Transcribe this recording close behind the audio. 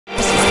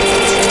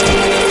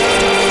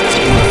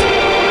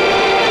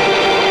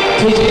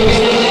She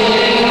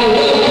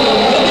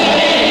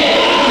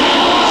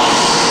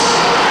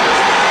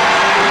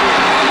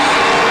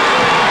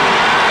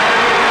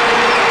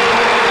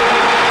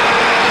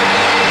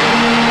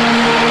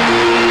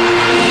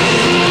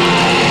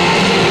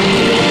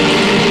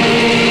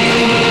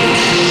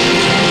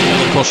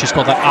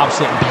scored an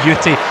absolute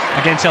beauty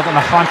against Celtic, and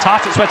a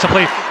fantastic switch of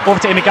play over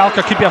to Amy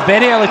Gallagher. Could be a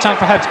very early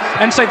chance for Hibs.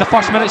 Inside the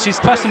first minute, she's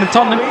twisting and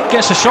turning,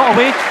 gets the shot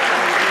away,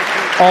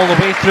 all the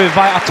way through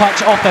via a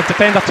touch off the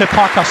defender to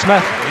Parker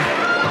Smith.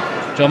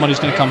 Germany's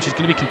going to come. She's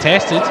going to be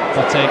contested,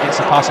 but gets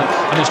the pass in,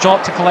 and it's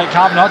dropped to Colette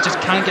Kavanagh. Just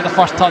can't get the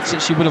first touch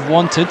that she would have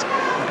wanted.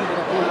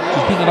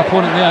 She's beaten her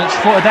opponent there. It's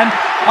floated in.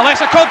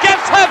 Alexa Cole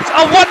gives Hibs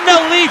a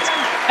 1-0 lead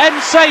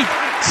inside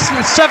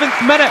 7th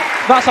minute.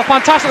 That's a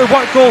fantastically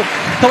worked goal.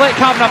 Colette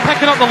Kavanagh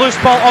picking up the loose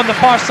ball on the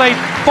far side.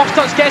 First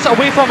touch gets it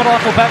away from her a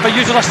little bit, but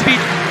uses her speed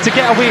to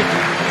get away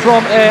from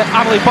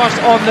Amelie Burst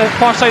on the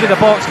far side of the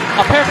box.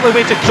 A perfectly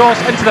weighted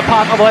cross into the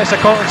path of Alexa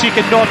Cole, and she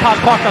can nod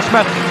past Parker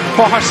Smith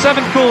for her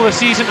 7th goal of the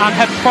season and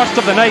Hibs' first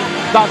of the night.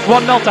 That's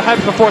 1-0 to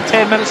Hibs before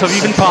 10 minutes have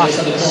even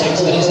passed.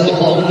 6 minutes on the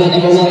clock.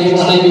 Anyone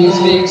timing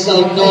to make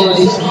some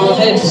noise for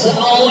Hibs.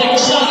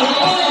 Alexa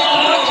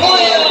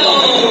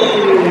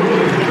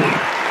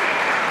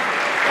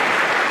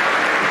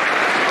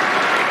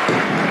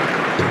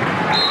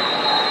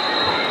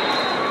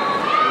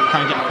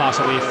Can't get a pass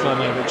away from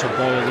Richard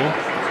Boyle though.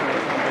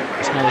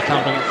 Smalley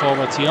can't bring it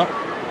forward here.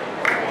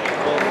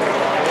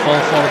 Ball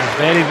forward is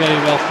very, very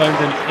well found,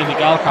 and Amy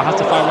Gallagher has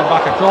to fire one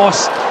back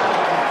across.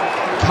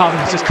 Cowan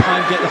just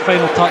can't get the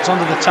final touch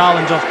under the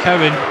challenge of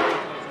Cowan.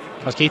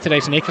 As Katie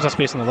Dyson acres of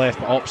space on the left,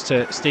 but opts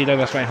to stay down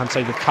this right hand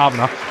side with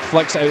Kavanagh.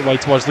 Flicks it out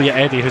wide towards Leah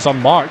Eddy, who's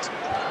unmarked.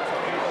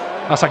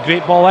 That's a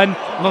great ball in.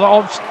 Another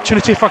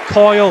opportunity for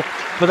Coyle,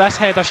 but this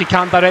header she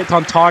can't direct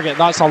on target.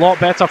 That's a lot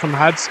better from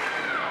Hibs.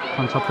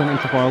 Comes up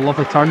into Boyle,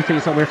 lovely turn,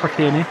 takes it away for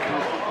Caney.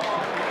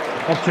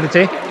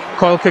 Opportunity,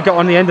 Coyle could get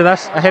on the end of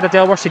this, ahead of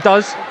Delworth, she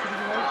does.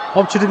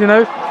 Opportunity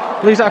now,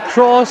 leaves it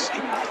across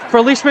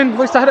for Leishman,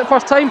 looks to hit it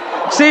first time,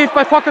 saved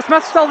by Parker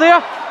Smith, still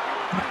there.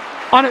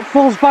 And it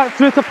falls back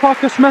through to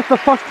Parker Smith, the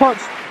first touch.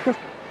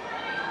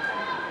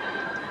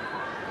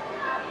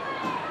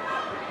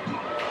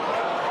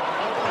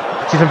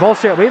 She's involved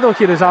straight away though,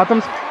 here is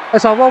Adams.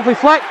 It's a lovely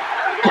flick,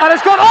 and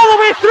it's gone all the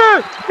way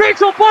through!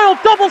 Rachel Boyle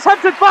doubles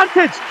Hibs'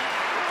 advantage!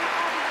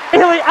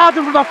 Ailey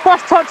Adams with her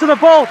first touch of the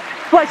ball,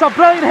 flicks a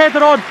brilliant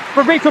header on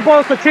for Rachel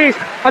Boyle to chase,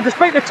 and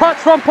despite the touch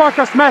from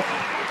Parker Smith,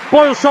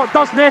 Boyle's shot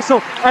does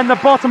nestle in the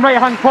bottom right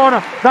hand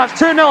corner. That's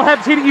 2-0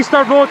 Hibs here at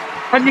Easter Road,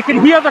 and you can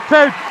hear the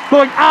crowd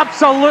going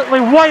absolutely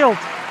wild.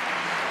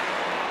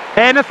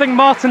 Anything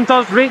Martin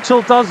does,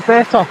 Rachel does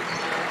better.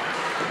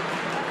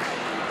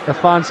 The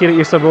fans here at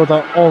Easter Road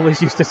are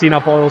always used to seeing a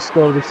Boyle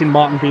score. They've seen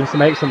Martin being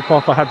some excellent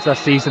form for Hibs this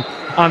season,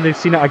 and they've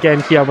seen it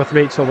again here with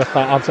Rachel with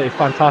that absolutely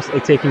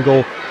fantastically taken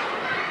goal.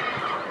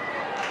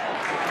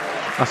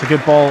 That's a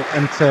good ball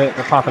into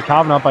the path of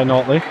Kavanagh by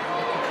Notley.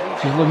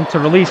 She's looking to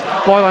release.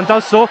 Boylan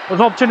does so. There's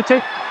an opportunity.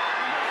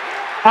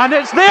 And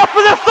it's there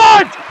for the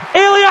third!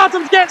 Ailey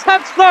Adams gets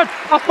Hibs third.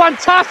 A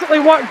fantastically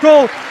worked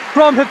goal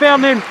from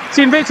Hibernian.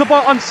 Seeing Rachel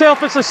Boyle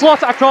unselfishly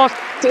slot it across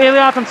to Ailey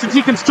Adams so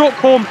she can stroke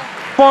home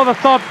for the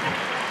third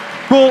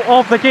goal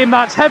of the game.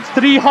 That's Hibs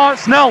 3,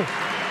 Hearts 0.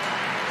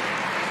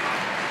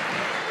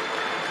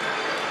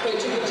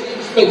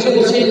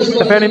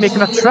 Hibernian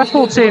making a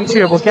triple change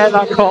here. We'll get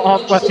that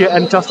caught up with you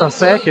in just a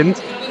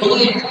second.